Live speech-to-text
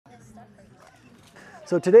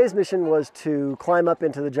So today's mission was to climb up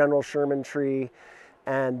into the general Sherman tree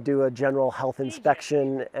and do a general health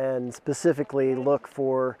inspection and specifically look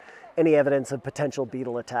for any evidence of potential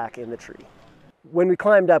beetle attack in the tree. When we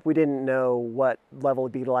climbed up, we didn't know what level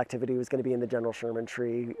of beetle activity was going to be in the general Sherman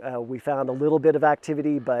tree. We found a little bit of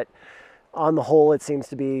activity, but on the whole, it seems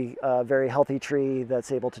to be a very healthy tree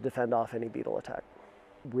that's able to defend off any beetle attack.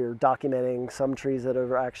 We're documenting some trees that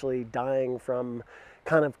are actually dying from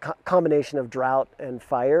kind of combination of drought and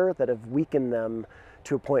fire that have weakened them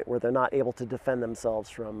to a point where they're not able to defend themselves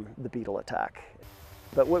from the beetle attack.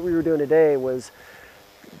 But what we were doing today was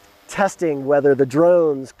testing whether the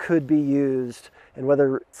drones could be used and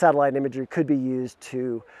whether satellite imagery could be used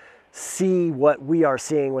to see what we are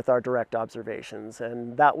seeing with our direct observations.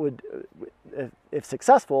 And that would, if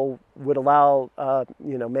successful, would allow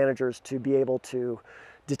managers to be able to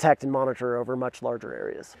detect and monitor over much larger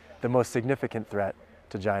areas. The most significant threat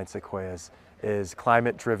to giant sequoias is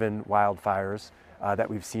climate-driven wildfires that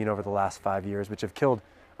we've seen over the last 5 years, which have killed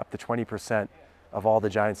up to 20% of all the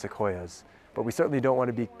giant sequoias. But we certainly don't want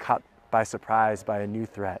to be caught by surprise by a new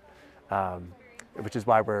threat, which is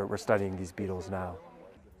why we're studying these beetles now.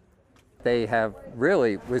 They have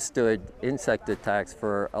really withstood insect attacks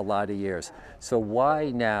for a lot of years. So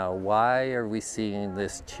why now? Why are we seeing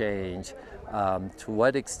this change? To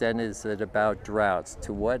what extent is it about droughts?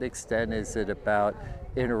 To what extent is it about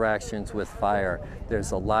interactions with fire?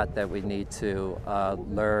 There's a lot that we need to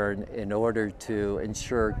learn in order to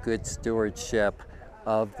ensure good stewardship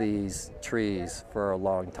of these trees for a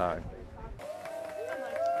long time.